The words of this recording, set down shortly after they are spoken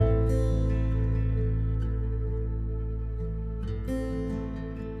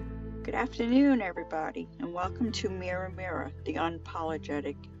Good afternoon, everybody, and welcome to Mirror Mirror, the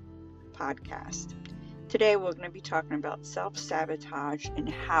Unapologetic podcast. Today, we're going to be talking about self-sabotage and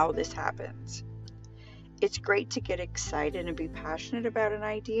how this happens. It's great to get excited and be passionate about an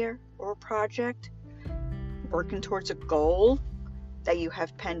idea or a project, working towards a goal that you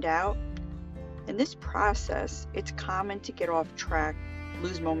have penned out. In this process, it's common to get off track,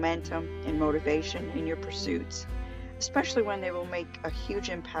 lose momentum and motivation in your pursuits, especially when they will make a huge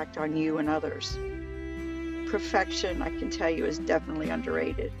impact on you and others. Perfection, I can tell you, is definitely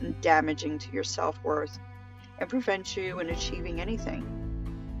underrated and damaging to your self-worth and prevents you in achieving anything.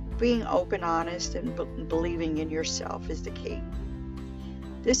 Being open, honest, and believing in yourself is the key.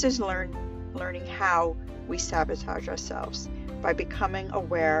 This is learning how we sabotage ourselves by becoming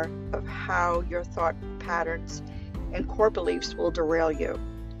aware of how your thought patterns and core beliefs will derail you.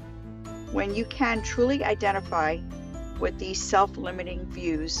 When you can truly identify with these self-limiting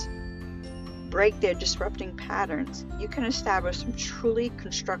views, break their disrupting patterns, you can establish some truly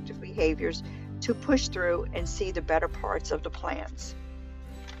constructive behaviors to push through and see the better parts of the plans.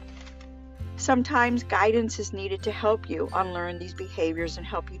 Sometimes guidance is needed to help you unlearn these behaviors and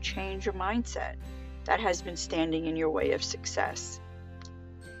help you change your mindset that has been standing in your way of success.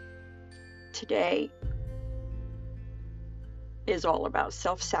 Today is all about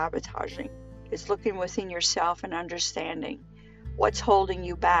self-sabotaging. It's looking within yourself and understanding what's holding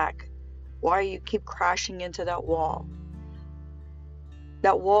you back. Why you keep crashing into that wall.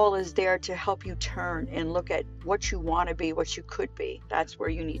 That wall is there to help you turn and look at what you want to be, what you could be. That's where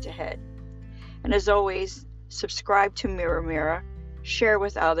you need to head. And as always, subscribe to Mirror Mirror, share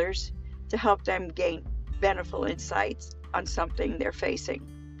with others to help them gain beneficial insights on something they're facing.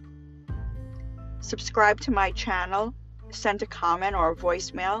 Subscribe to my channel, send a comment or a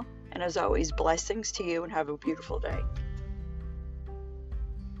voicemail, and as always, blessings to you and have a beautiful day.